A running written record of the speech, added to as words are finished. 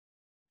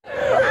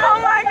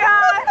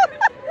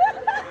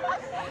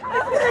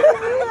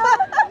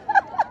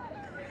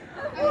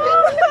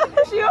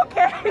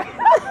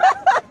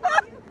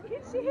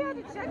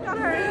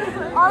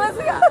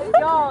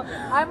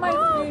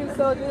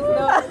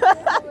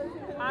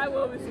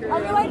will be screaming.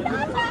 I'll be like,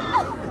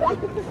 Nana!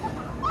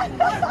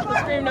 The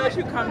scream knows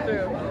you come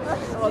through.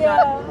 Oh,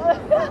 Yeah.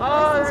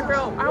 oh, that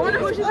girl. I wonder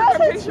who she took a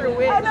picture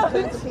with. I know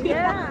who she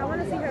Yeah, I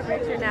want to see her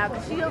picture now,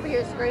 because she over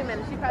here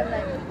screaming. She probably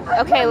like...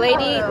 Okay,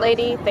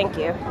 lady, thank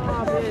you.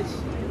 Oh,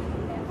 bitch.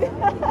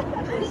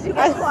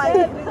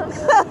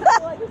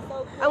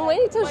 I'm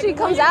waiting till she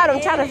comes out.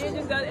 I'm trying to. It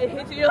just does, it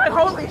hits you. You're like,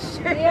 holy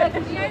shit. Yeah,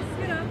 because you guys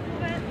scoot up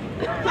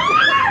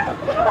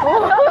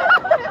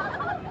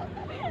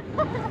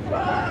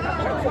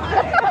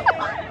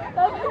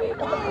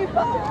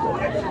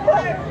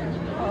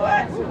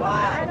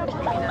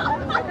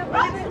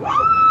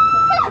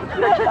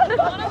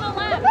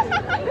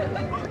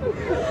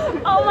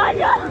Oh my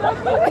god!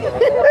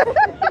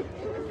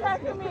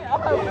 Cracking me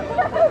up. I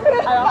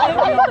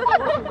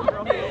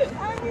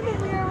need to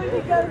hear when he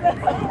goes out.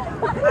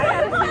 I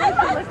gotta see what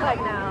she looks like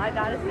now. I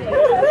gotta see.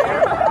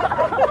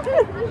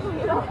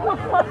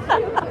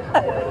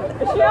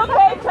 Is she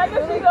okay? Check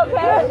if she's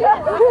okay.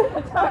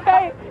 It's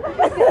okay.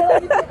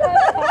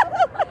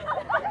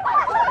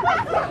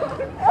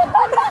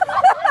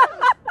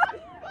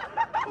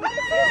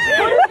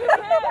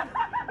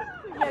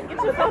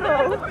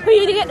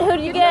 Who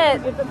did you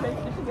get?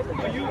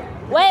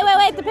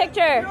 Wait, the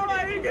picture. No,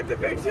 I didn't get the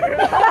picture. Why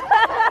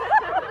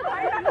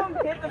are you not going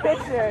to get the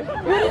picture?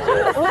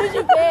 Who did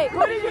you pick?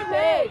 Who did you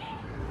pick?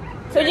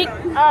 So you.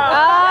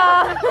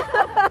 Oh.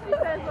 She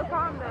says, we're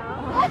calm now.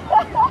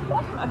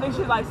 I think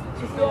she likes,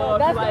 she's still,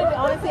 That's she's like, gonna,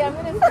 honestly, I'm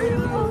going to scream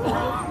you.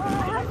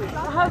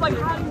 how do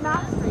you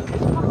not scream? It's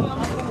fucking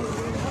almost.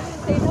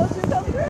 Say no to